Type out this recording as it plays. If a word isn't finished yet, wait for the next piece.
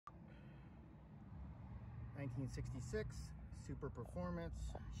1966 Superperformance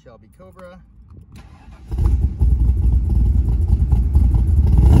Shelby Cobra.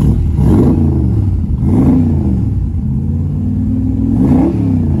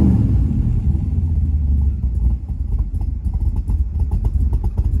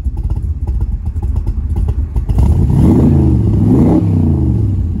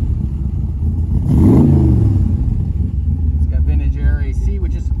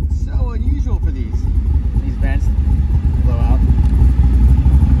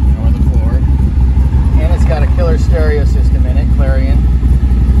 Stereo system in it, Clarion,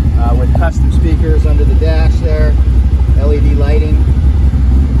 with custom speakers under the dash there, LED lighting,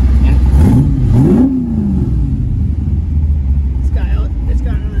 and it's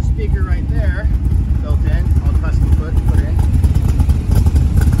got another speaker right there built in, all custom put in.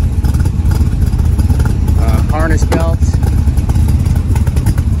 Harness belts.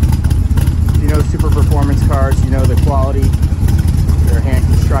 You know Superperformance cars, you know the quality. They're hand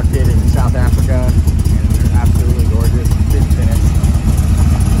constructed in South Africa. Absolutely gorgeous, fit finish.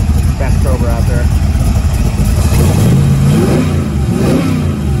 Best Cobra out there.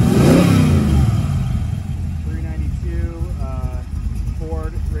 .392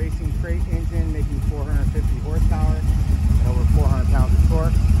 Ford racing crate engine, making 450 horsepower and over 400 pounds of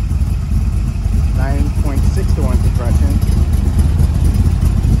torque. 9.6 to 1 compression.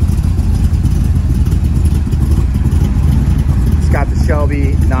 It's got the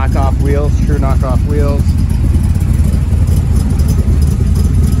Shelby knockoff wheels, true knockoff wheels.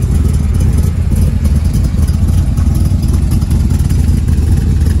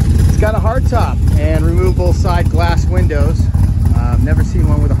 Got a hardtop and removable side glass windows. Never seen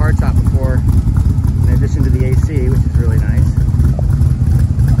one with a hardtop before, in addition to the AC, which is really nice.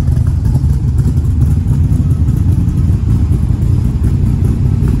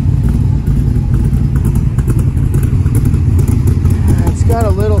 It's got a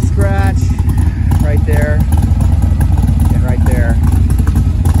little scratch right there and right there.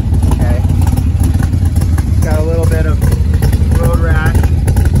 Okay. It's got a little bit of road rash.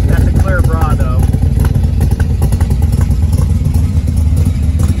 That's a clear bra though.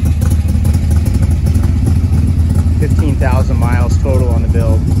 $15,000 miles total on the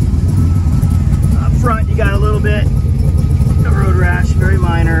build. Up front you got a little bit of road rash, very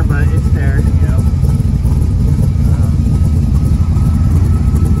minor, but it's there. You know.